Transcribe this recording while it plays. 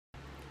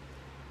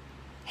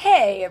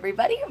Hey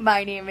everybody,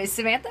 my name is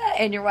Samantha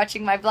and you're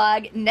watching my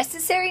vlog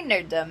Necessary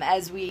Nerddom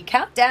as we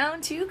count down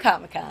to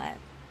Comic-Con.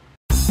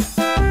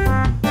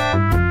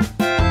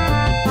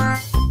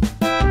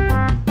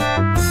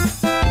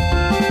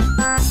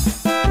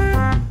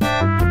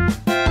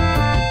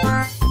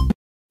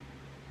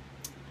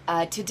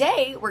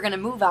 Today we're going to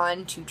move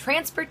on to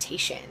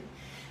transportation.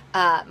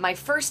 My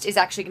first is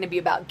actually going to be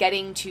about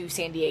getting to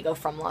San Diego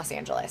from Los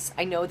Angeles.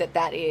 I know that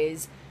that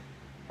is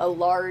a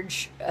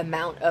large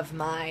amount of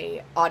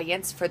my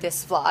audience for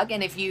this vlog,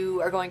 and if you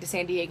are going to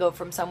San Diego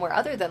from somewhere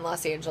other than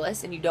Los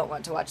Angeles and you don't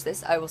want to watch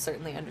this, I will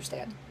certainly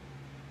understand.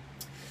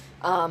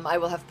 I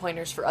will have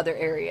pointers for other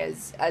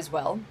areas as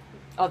well,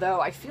 although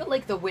I feel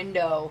like the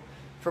window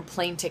for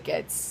plane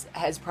tickets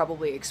has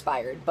probably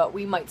expired, but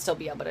we might still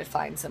be able to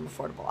find some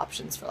affordable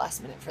options for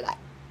last minute for that.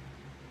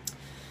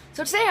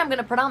 So today I'm going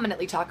to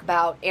predominantly talk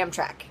about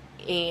AMTRAK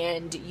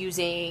and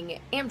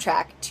using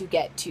AMTRAK to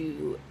get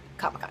to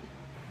Comic-Con.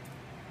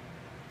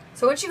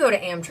 So once you go to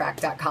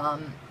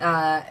AMTRAK.com,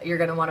 you're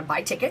going to want to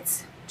buy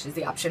tickets, which is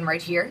the option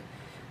right here.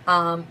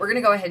 We're going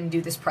to go ahead and do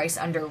this price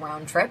under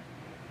round trip.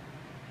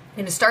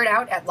 And to start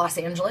out at Los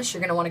Angeles, you're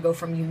going to want to go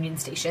from Union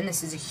Station.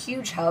 This is a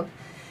huge hub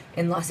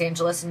in Los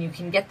Angeles, and you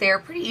can get there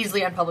pretty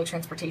easily on public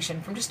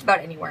transportation from just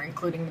about anywhere,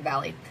 including the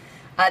Valley.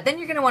 Then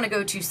you're going to want to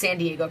go to San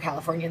Diego,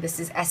 California. This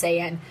is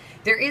SAN.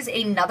 There is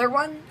another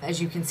one,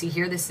 as you can see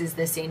here. This is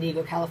the San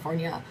Diego,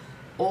 California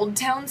Old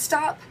Town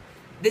stop.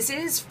 This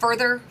is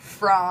further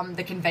from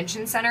the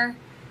convention center.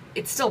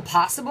 It's still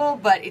possible,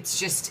 but it's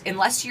just,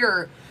 unless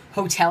your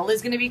hotel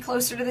is going to be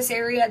closer to this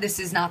area, this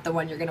is not the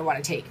one you're going to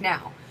want to take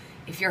now.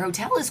 If your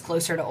hotel is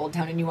closer to Old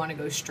Town and you want to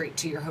go straight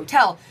to your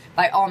hotel,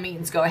 by all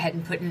means go ahead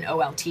and put an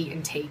OLT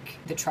and take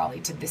the trolley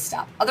to this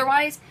stop.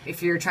 Otherwise,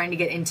 if you're trying to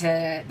get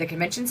into the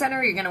convention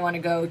center, you're going to want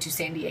to go to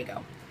San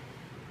Diego.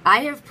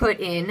 I have put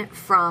in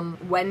from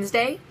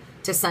Wednesday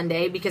to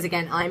Sunday because,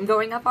 again, I'm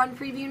going up on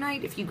preview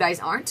night. If you guys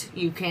aren't,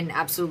 you can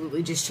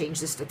absolutely just change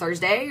this to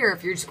Thursday, or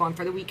if you're just going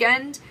for the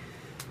weekend,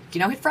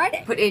 hit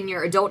Friday. Put in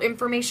your adult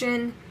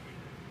information,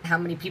 how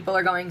many people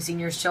are going,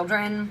 seniors,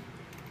 children.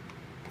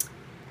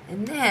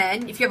 And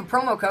then, if you have a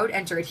promo code,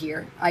 enter it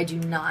here. I do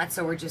not,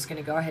 so we're just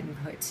going to go ahead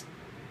and put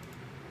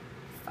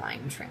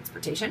Fine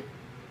Transportation.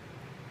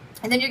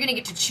 And then you're going to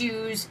get to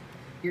choose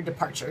your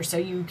departure, so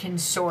you can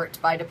sort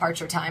by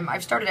departure time.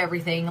 I've started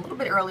everything a little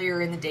bit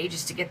earlier in the day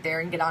just to get there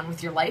and get on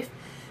with your life.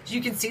 As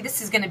you can see,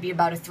 this is going to be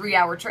about a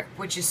 3-hour trip,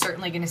 which is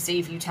certainly going to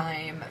save you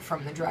time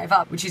from the drive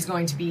up, which is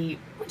going to be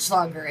much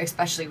longer,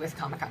 especially with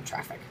Comic-Con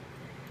traffic.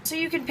 So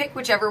you can pick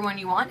whichever one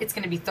you want. It's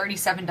going to be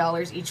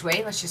 $37 each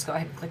way. Let's just go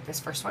ahead and click this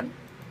first one.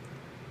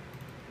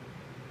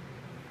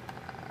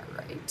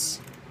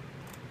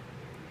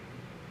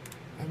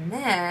 And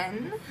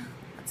then,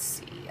 let's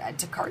see, add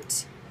to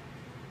cart.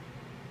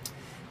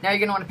 Now you're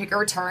going to want to pick a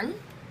return.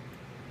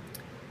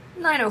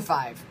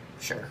 $9.05.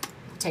 Sure,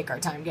 we'll take our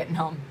time getting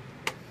home.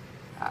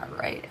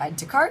 Alright, add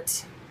to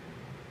cart.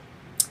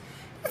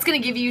 It's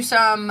going to give you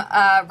some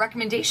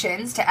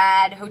recommendations to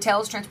add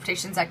hotels,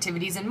 transportations,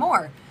 activities, and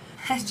more.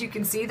 As you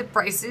can see, the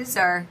prices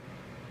are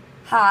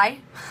high.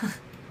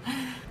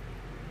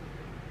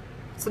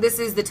 So this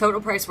is the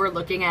total price we're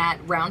looking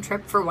at round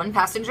trip for one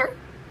passenger.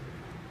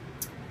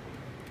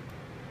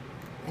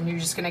 And you're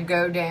just going to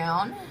go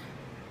down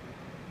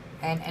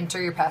and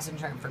enter your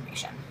passenger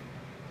information.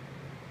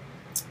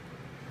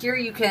 Here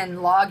you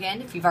can log in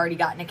if you've already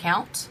got an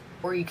account,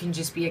 or you can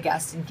just be a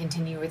guest and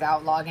continue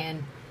without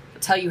login.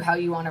 It'll tell you how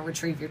you want to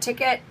retrieve your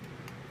ticket.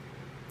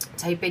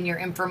 Type in your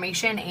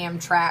information,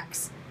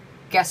 AMTRAK's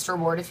guest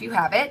reward if you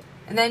have it,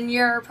 and then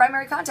your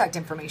primary contact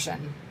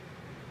information.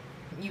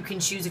 You can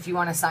choose if you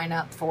want to sign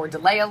up for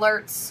delay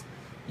alerts.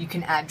 You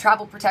can add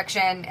travel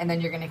protection, and then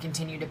you're going to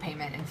continue to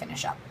payment and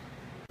finish up.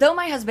 Though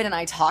my husband and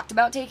I talked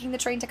about taking the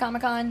train to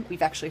Comic-Con,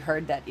 we've actually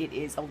heard that it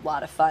is a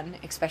lot of fun,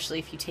 especially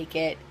if you take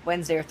it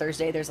Wednesday or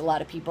Thursday. There's a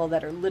lot of people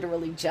that are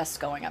literally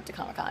just going up to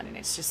Comic-Con, and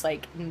it's just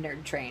like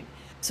nerd train.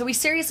 So we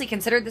seriously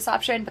considered this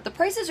option, but the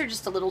prices are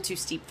just a little too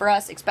steep for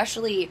us,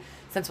 especially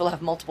since we'll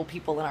have multiple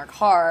people in our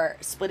car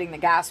splitting the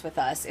gas with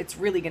us. It's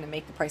really going to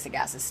make the price of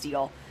gas a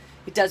steal.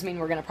 It does mean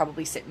we're going to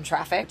probably sit in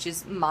traffic, which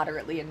is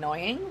moderately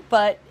annoying,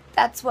 but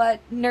that's what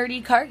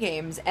nerdy car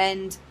games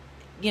and,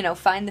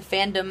 find the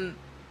fandom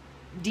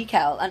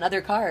decal on other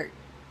car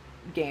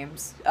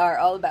games are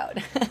all about.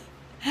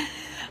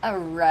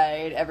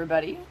 Alright,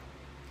 everybody.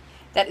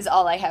 That is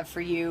all I have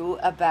for you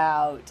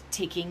about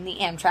taking the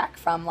AMTRAK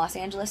from Los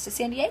Angeles to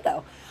San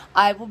Diego.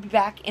 I will be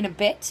back in a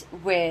bit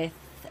with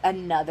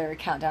another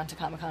Countdown to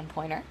Comic-Con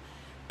pointer,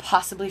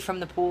 possibly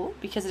from the pool,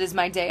 because it is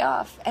my day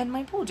off and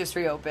my pool just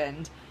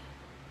reopened.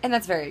 And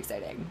that's very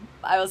exciting.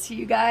 I will see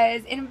you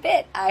guys in a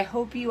bit. I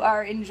hope you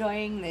are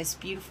enjoying this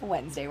beautiful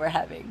Wednesday we're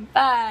having.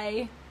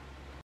 Bye!